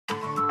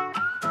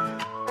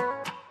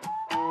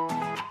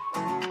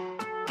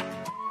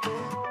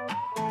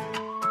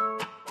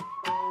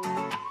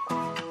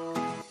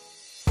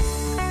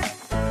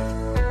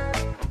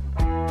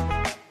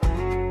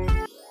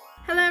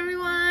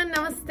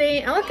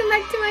and welcome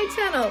back to my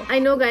channel. I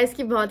know guys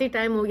कि बहुत ही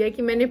time हो गया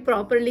कि मैंने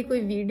प्रॉपरली कोई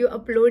वीडियो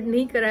अपलोड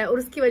नहीं करा है और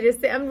उसकी वजह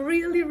से I'm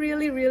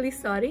really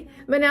sorry.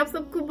 मैंने आप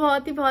सबको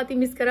बहुत ही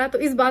मिस करा। तो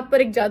इस बात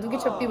पर एक जादू की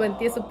छप्पी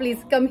बनती है, so please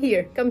come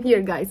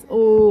here guys.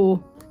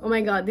 Oh my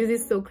god, this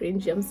is so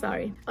cringy, I'm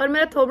sorry. और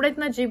मेरा थोबड़ा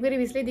इतना अजीब गरीब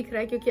इसलिए दिख रहा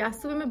है क्योंकि आज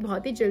सुबह मैं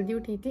बहुत ही जल्दी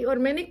उठी थी और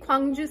मैंने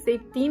ख्वांगजू से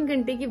 3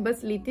 घंटे की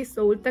बस ली थी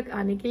सोल तक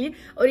आने के लिए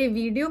और ये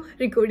वीडियो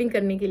रिकॉर्डिंग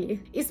करने के लिए।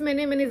 इस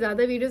महीने मैंने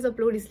ज्यादा वीडियोस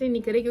अपलोड इसलिए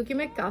नहीं करे क्योंकि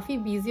मैं काफी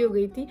बिजी हो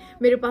गई थी,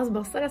 मेरे पास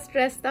बहुत सारा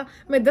स्ट्रेस था।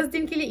 मैं 10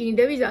 दिन के लिए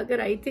इंडिया भी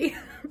जाकर आई थी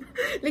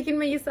लेकिन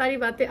मैं ये सारी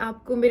बातें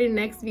आपको मेरे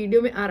नेक्स्ट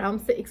वीडियो में आराम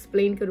से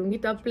एक्सप्लेन करूंगी,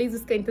 तो आप प्लीज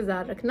उसका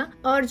इंतजार रखना।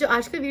 और जो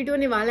आज का वीडियो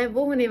होने वाला है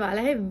वो होने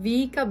वाला है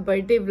वी का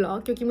बर्थडे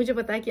व्लॉग, क्योंकि मुझे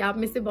पता है कि आप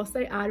में से बहुत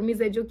सारे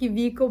आर्मीज है जो कि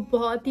वी को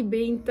बहुत ही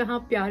बेइंतहा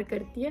प्यार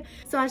करती है।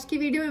 सो आज की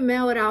वीडियो में मैं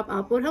और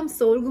आप और हम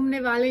सोल घूमने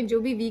वाले हैं। जो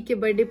भी वी के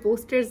बर्थडे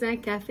पोस्टर्स हैं,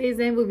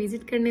 कैफेज हैं, वो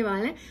विजिट करने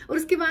वाले हैं। और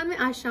उसके बाद में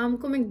आज शाम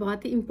को मैं एक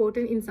बहुत ही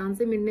इंपॉर्टेंट इंसान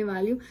से मिलने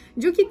वाली हूँ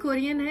जो कि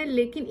कोरियन है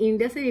लेकिन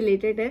इंडिया से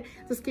रिलेटेड है,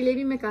 तो उसके लिए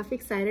भी मैं काफी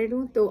एक्साइटेड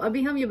हूँ। तो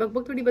अभी हम ये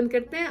बकबक थोड़ी बंद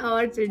करते हैं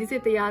और जल्दी से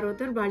तैयार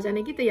होते हैं और बाहर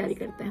जाने की तैयारी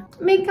करते हैं।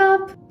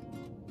 मेकअप,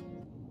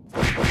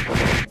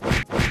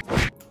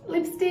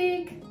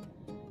 लिपस्टिक,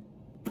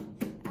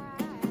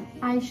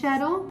 आई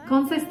शैडो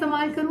कौन सा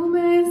इस्तेमाल करूं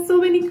मैं? So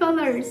many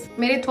colours.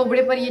 मेरे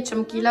थोबड़े पर ये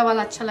चमकीला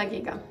वाला अच्छा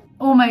लगेगा।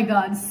 Oh my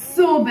God,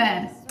 so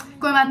bad.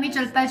 कोई बात नहीं,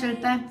 चलता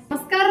है।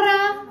 मस्कारा।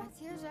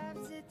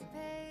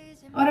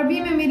 और अभी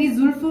मैं मेरी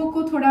जुल्फों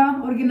को थोड़ा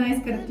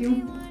ऑर्गेनाइज करती हूँ।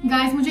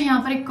 गाइस मुझे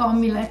यहाँ पर एक कॉम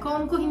मिला है।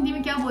 कॉम को हिंदी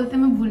में क्या बोलते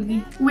हैं मैं भूल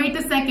गई। Wait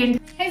a second.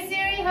 Hey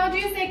Siri, how do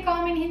you से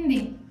कॉम इन Hindi?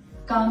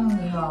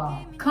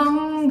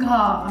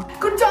 कंघा।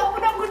 Good job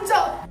Poonam, good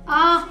job.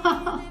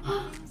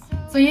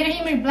 So, ये रही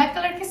मेरी ब्लैक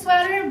कलर की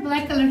स्वेटर,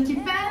 ब्लैक कलर की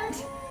पैंट।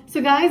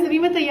 सो गाइस अभी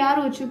मैं तैयार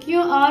हो चुकी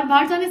हूँ और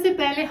बाहर जाने से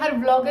पहले हर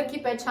ब्लॉगर की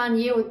पहचान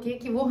ये होती है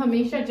कि वो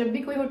हमेशा जब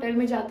भी कोई होटल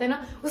में जाते हैं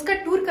ना उसका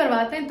टूर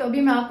करवाते हैं। तो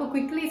अभी मैं आपको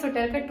क्विकली इस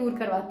होटल का टूर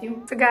करवाती हूँ।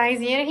 तो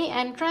गाइस ये रही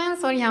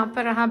एंट्रेंस और यहाँ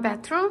पर रहा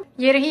बाथरूम,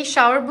 ये रही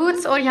शावर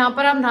बूथ्स और यहाँ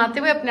पर आप नहाते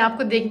हुए अपने आप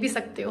को देख भी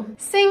सकते हो।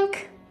 सिंक,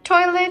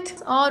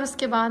 टॉयलेट और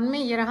उसके बाद में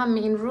ये रहा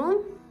मेन रूम,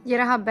 ये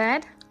रहा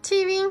बेड,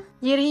 टीवी,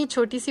 ये रही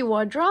छोटी सी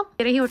वार्डरोब,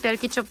 ये रही होटल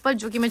की चप्पल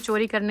जो कि मैं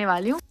चोरी करने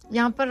वाली हूँ।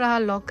 यहाँ पर रहा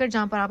लॉकर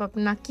जहाँ पर आप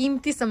अपना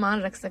कीमती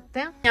सामान रख सकते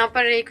हैं। यहाँ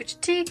पर रही कुछ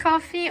टी,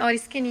 कॉफी और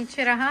इसके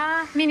नीचे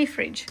रहा मिनी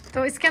फ्रिज।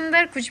 तो इसके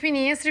अंदर कुछ भी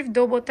नहीं है, सिर्फ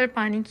 2 बोतल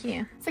पानी की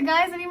है। So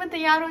guys, अभी मैं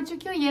तैयार हो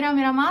चुकी हूँ। ये रहा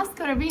मेरा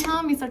मास्क और अभी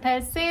हम इस होटल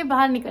से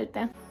बाहर निकलते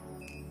हैं।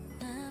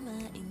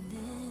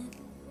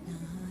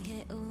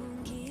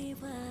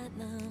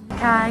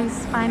 गाइस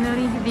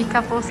फाइनली वी का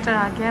पोस्टर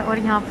आ गया और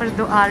यहाँ पर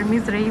 2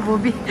 आर्मीज रही, वो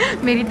भी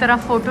मेरी तरह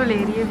फोटो ले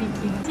रही है वी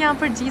की। यहाँ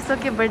पर जीसो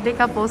के बर्थडे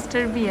का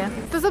पोस्टर भी है।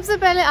 तो सबसे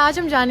पहले आज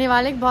हम जाने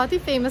वाले एक बहुत ही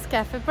फेमस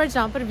कैफे पर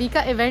जहाँ पर वी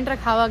का इवेंट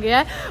रखा हुआ गया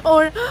है।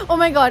 और ओ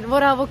माय गॉड, वो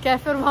रहा वो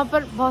कैफे और वहाँ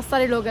पर बहुत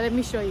सारे लोग हैं। Let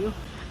me show you.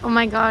 Oh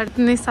my God,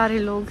 इतने सारे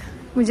लोग।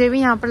 मुझे भी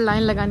यहाँ पर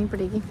लाइन लगानी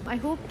पड़ेगी। आई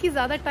होप कि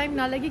ज्यादा टाइम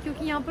ना लगे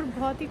क्योंकि यहाँ पर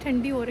बहुत ही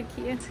ठंडी हो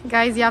रखी है।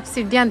 गाइज ये आप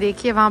सीढ़ियाँ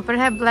देखिए, वहाँ पर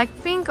है ब्लैक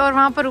पिंक और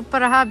वहाँ पर ऊपर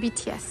रहा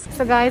BTS।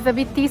 सो गाइज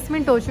अभी 30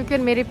 मिनट हो चुके हैं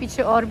और मेरे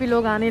पीछे और भी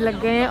लोग आने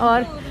लग गए हैं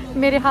और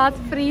मेरे हाथ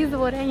फ्रीज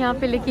हो रहे हैं यहाँ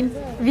पे, लेकिन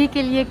वी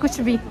के लिए कुछ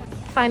भी।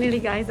 फाइनली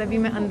गाइज अभी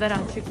मैं अंदर आ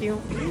चुकी हूँ।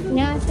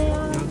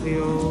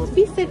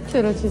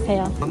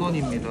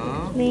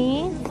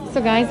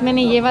 सो गाइज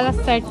मैंने ये वाला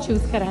सेट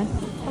चूज करा है।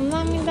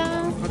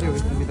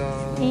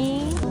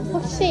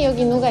 혹시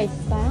여기 누가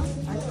있어요?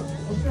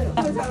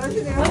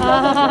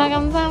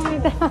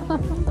 감사합니다.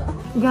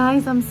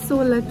 Guys, I'm so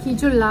lucky.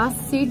 जो लास्ट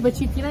सीट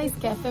बची थी ना इस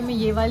कैफे में,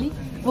 ये वाली,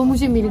 वो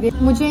मुझे मिल गई।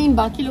 मुझे इन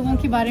बाकी लोगों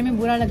के बारे में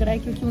बुरा लग रहा है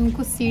क्योंकि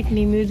उनको सीट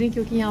नहीं मिल रही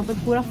क्योंकि यहाँ पर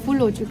पूरा फुल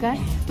हो चुका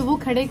है, तो वो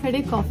खड़े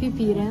खड़े कॉफी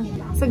पी रहे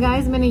हैं। So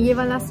guys, मैंने ये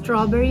वाला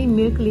स्ट्रॉबेरी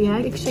मिल्क लिया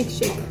है, एक shake.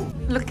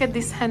 Look at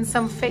this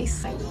handsome face.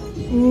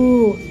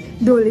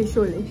 डोले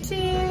Sholay.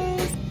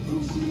 Cheers.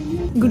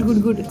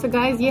 Good. So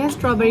guys, ये है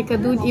स्ट्रॉबेरी का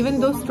दूध। इवन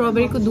दो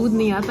स्ट्रॉबेरी को दूध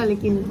नहीं आता,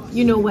 लेकिन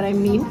you know what I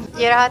mean।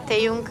 ये रहा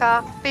तेयुंग का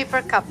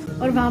पेपर कप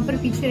और वहाँ पर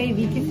पीछे रही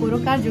वी के फोटो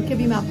कार्ड जो कि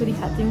अभी मैं आपको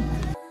दिखाती हूँ।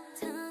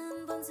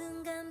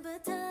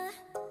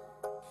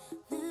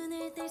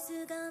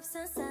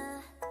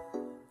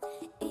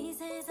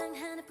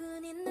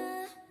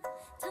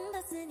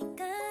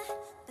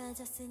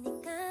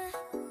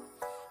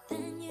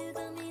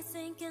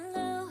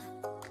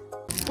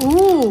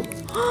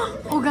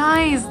 Oh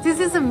guys, this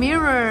is a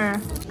mirror.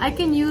 I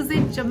can use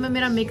it जब मैं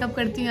मेरा मेकअप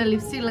करती हूँ या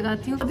लिपस्टिक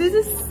लगाती हूँ। This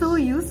is so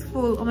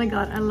useful. Oh my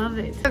god, I love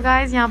it. So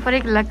guys, यहाँ पर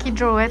एक लकी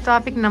ड्रॉ है, तो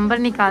आप एक नंबर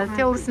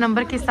निकालते हो और उस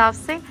नंबर के हिसाब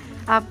से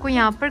आपको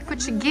यहाँ पर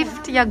कुछ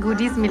गिफ्ट या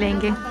गुडीज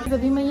मिलेंगे।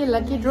 अभी मैं ये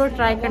लकी ड्रॉ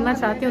ट्राई करना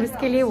चाहती हूँ और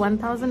इसके लिए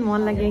 1000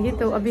 वॉन लगेंगे,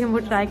 तो अभी हम वो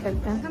ट्राई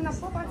करते हैं।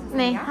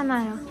 नहीं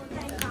하나요.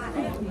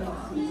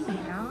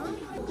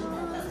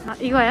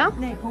 이거요?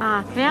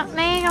 아 그래요?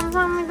 네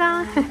감사합니다.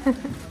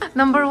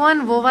 नंबर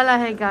 1 वो वाला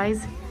है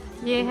गाइज,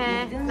 ये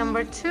है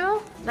नंबर 2,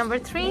 नंबर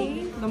 3,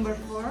 नंबर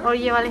 4 और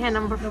ये वाले हैं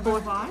नंबर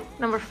 4,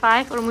 नंबर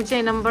 5 और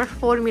मुझे नंबर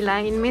 4 मिला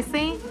है। इनमें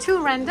से 2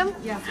 random.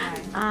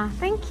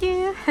 Thank you.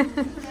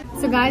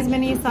 So guys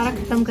मैंने ये सारा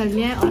खत्म कर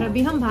लिया है और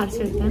अभी हम बाहर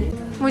चलते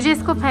हैं। मुझे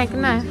इसको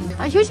फेंकना है।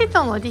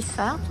 휴지통 어디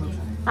있어요?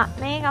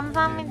 네,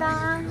 감사합니다.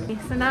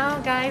 So now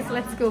guys,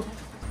 let's go.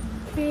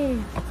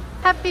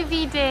 Happy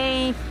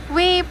V-Day.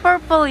 We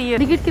purple you.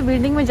 Ticket की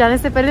बिल्डिंग में जाने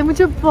से पहले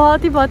मुझे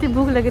बहुत ही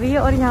भूख लग रही है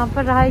और यहाँ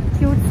पर रहा एक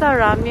क्यूट सा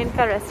रामेन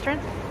का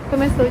रेस्टोरेंट, तो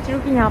मैं सोच रही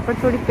हूँ कि यहाँ पर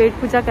थोड़ी पेट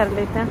पूजा कर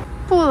लेते हैं।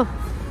 Pooh,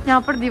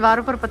 यहाँ पर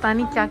दीवारों पर पता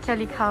नहीं क्या क्या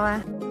लिखा हुआ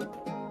है।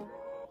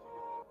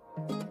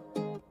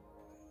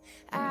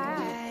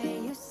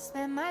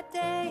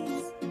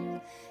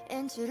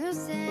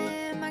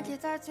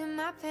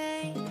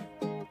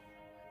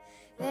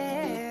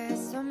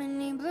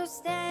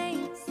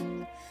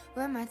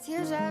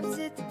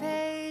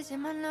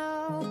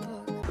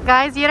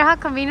 गाइस ये रहा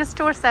कन्वीनियंस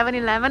स्टोर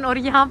 7-Eleven और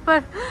यहाँ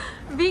पर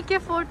वी के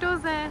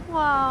फोटोज हैं।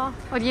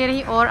 वाह, और ये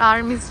रही और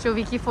आर्मीज जो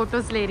वी की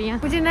फोटोज ले रही हैं।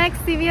 मुझे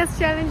नेक्स्ट CVS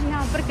चैलेंज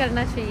यहाँ पर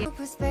करना चाहिए।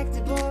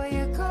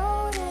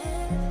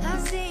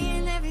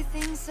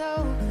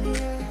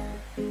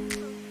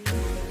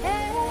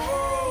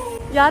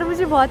 यार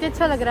मुझे बहुत ही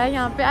अच्छा लग रहा है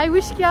यहाँ पे। आई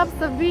विश कि आप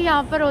सब भी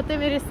यहाँ पर होते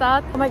मेरे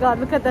साथ। Oh my God,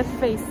 look at that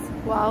face.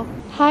 Wow.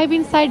 Hive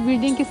inside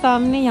building के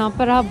सामने यहाँ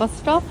पर रहा बस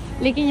स्टॉप,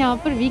 लेकिन यहाँ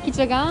पर वी की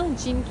जगह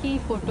जिन की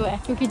फोटो है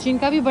क्योंकि जिन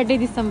का भी बर्थडे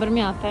दिसंबर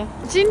में आता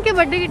है। जिन के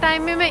बर्थडे के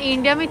टाइम में मैं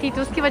इंडिया में थी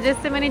तो उसकी वजह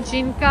से मैंने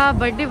जिन का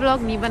बर्थडे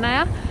व्लॉग नहीं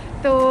बनाया।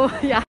 तो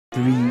यार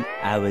 3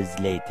 hours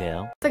later.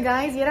 तो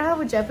गाइज ये रहा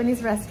वो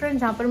जापानीज रेस्टोरेंट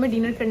जहाँ पर मैं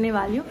डिनर करने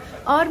वाली हूँ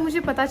और मुझे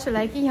पता चला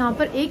है कि यहाँ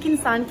पर एक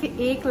इंसान के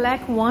 1 लाख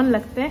वॉन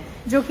लगते हैं,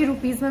 जो कि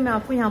रुपीज में मैं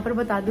आपको यहाँ पर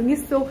बता दूंगी।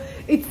 सो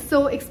इट्स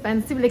सो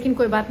एक्सपेंसिव, लेकिन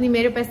कोई बात नहीं,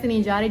 मेरे पैसे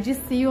नहीं जा रहे। जिस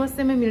CEO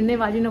से मैं मिलने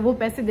वाली हूँ ना वो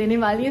पैसे देने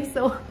वाली है।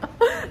 सो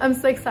I am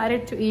so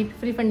excited to eat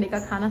free फंडे का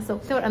खाना। सो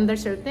और अंदर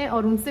चलते हैं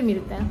और उनसे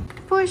मिलते हैं।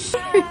 Push,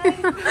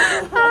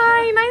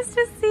 hi, nice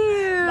to C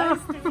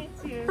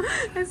you.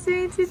 Nice to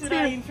meet you too. Should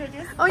I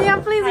introduce? Oh yeah,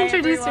 please Hi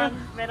introduce you.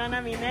 everyone. मेरा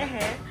नाम इने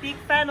है. Big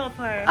fan of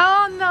her.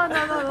 Oh no.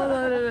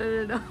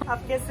 आप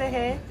कैसे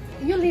हैं?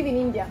 You live in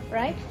India,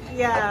 right?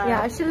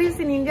 Yeah. She lives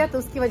in India, तो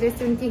उसकी वजह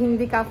से उनकी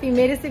हिंदी काफी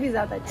मेरे से भी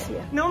ज्यादा अच्छी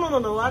है। No.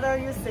 What are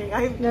you saying?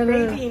 I'm No.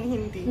 great in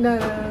Hindi. No.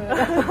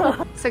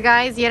 So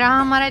guys, ये रहा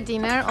हमारा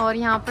डिनर और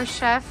यहाँ पर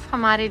शेफ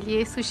हमारे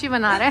लिए सुशी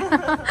बना रहे हैं।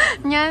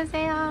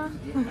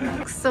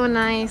 So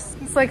nice,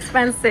 so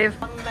expensive.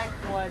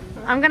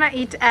 I'm gonna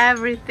eat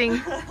everything.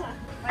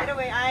 By the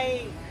way,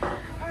 I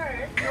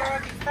heard you're a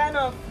big fan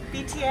of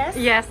BTS.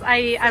 Yes,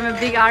 I'm a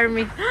big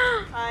army.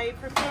 I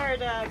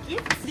prepared a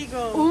gift.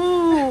 Digo.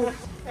 Ooh.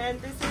 And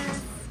this is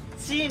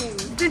Jin.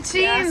 The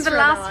Jin, the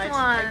last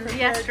one,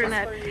 the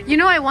astronaut. You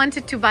know, I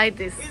wanted to buy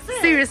this.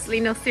 Seriously,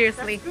 no,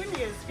 seriously. That's good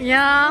news.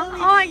 Yeah.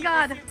 Oh my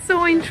God, so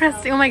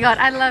interesting. Oh my God,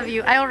 I love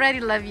you. I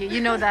already love you.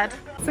 You know that.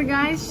 So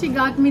guys, she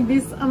got me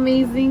this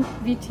amazing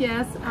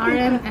BTS,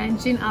 RM and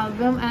Jin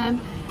album, and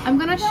I'm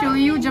gonna show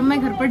you जब मैं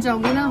घर पर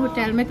जाऊंगी ना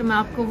hotel में तो मैं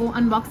आपको वो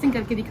अनबॉक्सिंग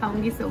करके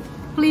दिखाऊंगी. So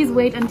please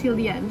wait until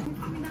the end.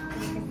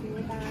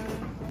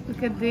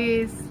 Look at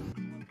this.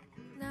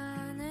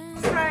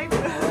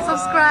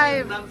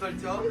 Subscribe.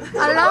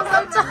 알람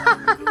설정.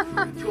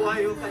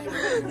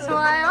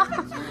 좋아요.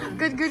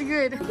 Good.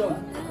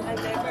 I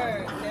never.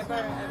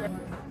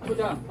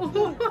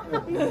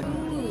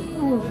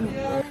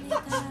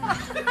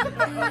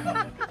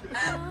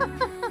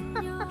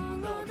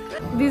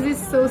 This is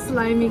so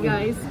slimy,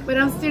 guys, but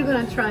I'm still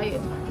gonna try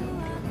it.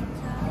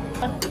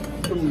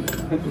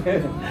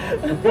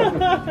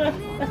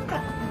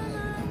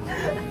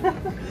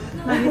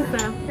 Nice.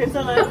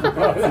 괜찮아요?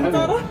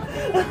 진짜로?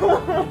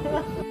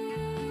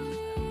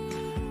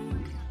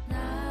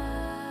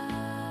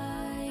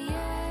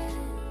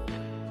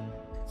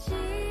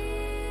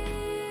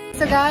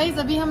 So guys,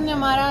 अभी हमने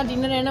हमारा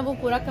डिनर है ना वो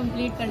पूरा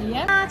कंप्लीट कर लिया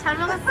है. 잘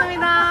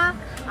먹었습니다.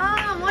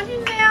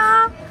 멋있네요.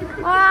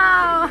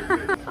 Wow.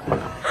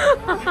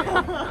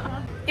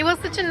 It was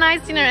such a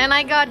nice dinner and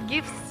I got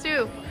gifts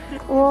too.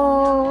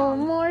 Oh,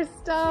 more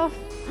stuff.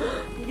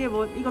 이게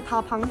뭐 이거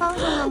다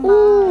방탄소년단.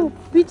 Oh,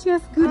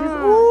 BTS goodies.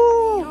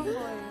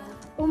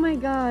 Oh my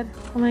god.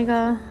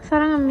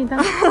 사랑합니다.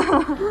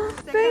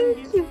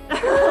 Thank you.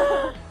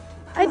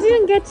 I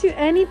didn't get you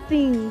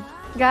anything.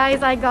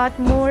 Guys, I got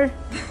more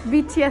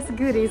BTS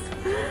goodies.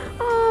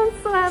 Oh, I'm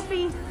so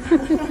happy.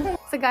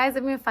 So guys,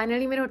 अभी मैं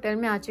finally मेरे hotel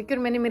में आ चुकी हूँ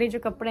और मैंने मेरे जो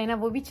कपड़े हैं ना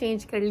वो भी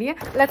चेंज कर लिए.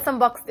 Let's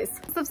unbox this.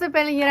 सबसे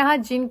पहले ये रहा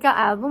जिन का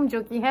एल्बम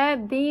जो कि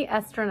है The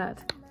Astronaut.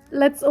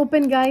 Let's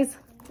open, guys.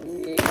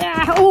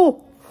 Yeah.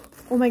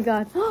 Oh my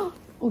god.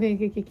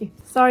 Okay.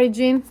 Sorry,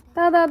 Jin.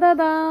 Da.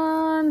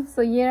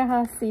 So ये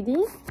रहा CD.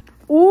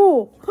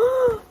 Oh,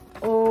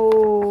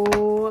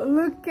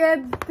 look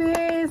at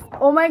this.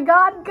 Oh my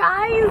god,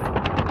 guys.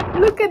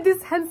 Look at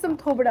this handsome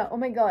thobda. Oh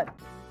my god.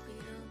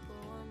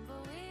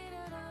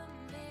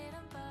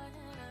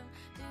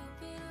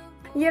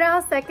 ये रहा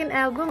second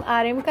album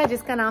RM का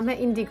जिसका नाम है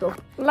Indigo.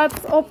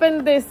 Let's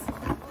open this.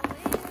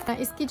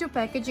 इसकी जो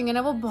पैकेजिंग है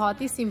ना वो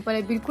बहुत ही सिंपल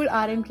है, बिल्कुल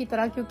RM की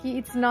तरह,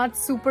 क्योंकि it's not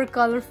super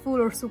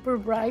colorful or super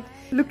bright.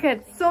 Look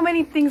at so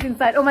many things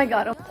inside. Oh my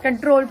god.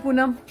 Control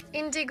Poonam.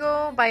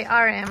 Indigo by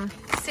RM.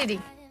 CD.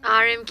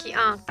 RM की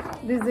आँख.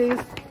 This is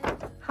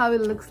how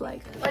it looks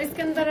like. और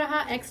इसके अंदर रहा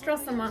एक्स्ट्रा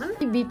सामान,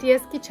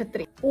 BTS की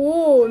छतरी.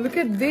 Oh, look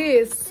at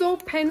this. So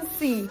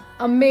fancy.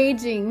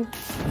 Amazing.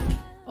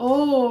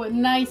 Oh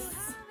nice.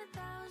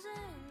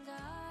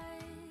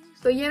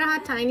 तो ये रहा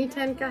टाइनी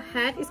टैन का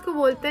हैट। इसको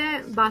बोलते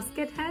हैं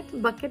basket hat,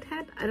 bucket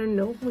hat, I don't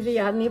know, मुझे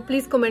याद नहीं है,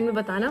 प्लीज कमेंट में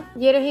बताना।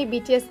 ये रही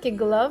BTS के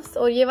ग्लव्स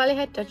और ये वाले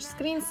है टच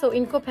स्क्रीन, सो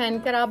इनको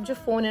पहनकर आप जो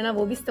फोन है ना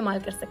वो भी इस्तेमाल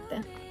कर सकते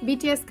हैं।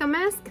 BTS का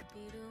मास्क।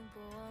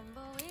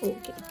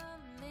 ओके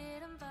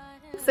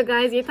सो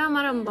गाइज ये था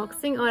हमारा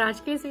अनबॉक्सिंग और आज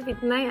के लिए सिर्फ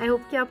इतना ही। आई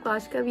होप कि आपको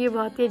आज का भी ये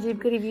बहुत ही अजीब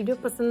गरीब वीडियो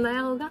पसंद आया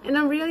होगा। And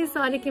I am really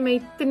sorry कि मैं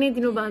इतने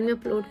दिनों बाद में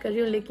अपलोड कर रही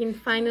हूँ, लेकिन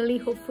फाइनली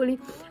होपफुली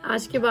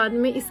आज के बाद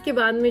में, इसके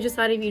बाद में जो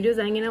सारे वीडियोस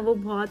आएंगे ना वो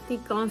बहुत ही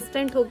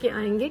कांस्टेंट होके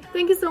आएंगे।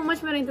 थैंक यू सो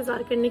मच मेरा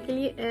इंतजार करने के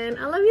लिए and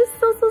I love you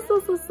so so so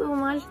so so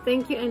much.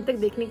 Thank you and तक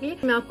देखने के लिए।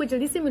 मैं आपको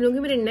जल्दी से मिलूंगी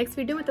मेरे नेक्स्ट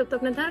वीडियो में। तब तक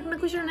अपना ध्यान रखना,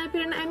 खुश रहना,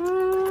 फिर रहना।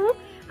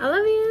 I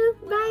love you,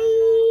 bye.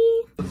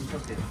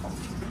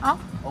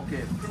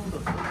 오케이.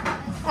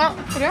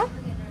 그래요?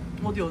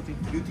 어디?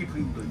 뷰티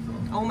프림도 있어.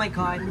 Oh my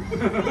god.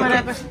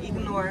 Whatever.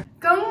 Ignore.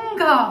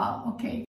 건가. 오케이.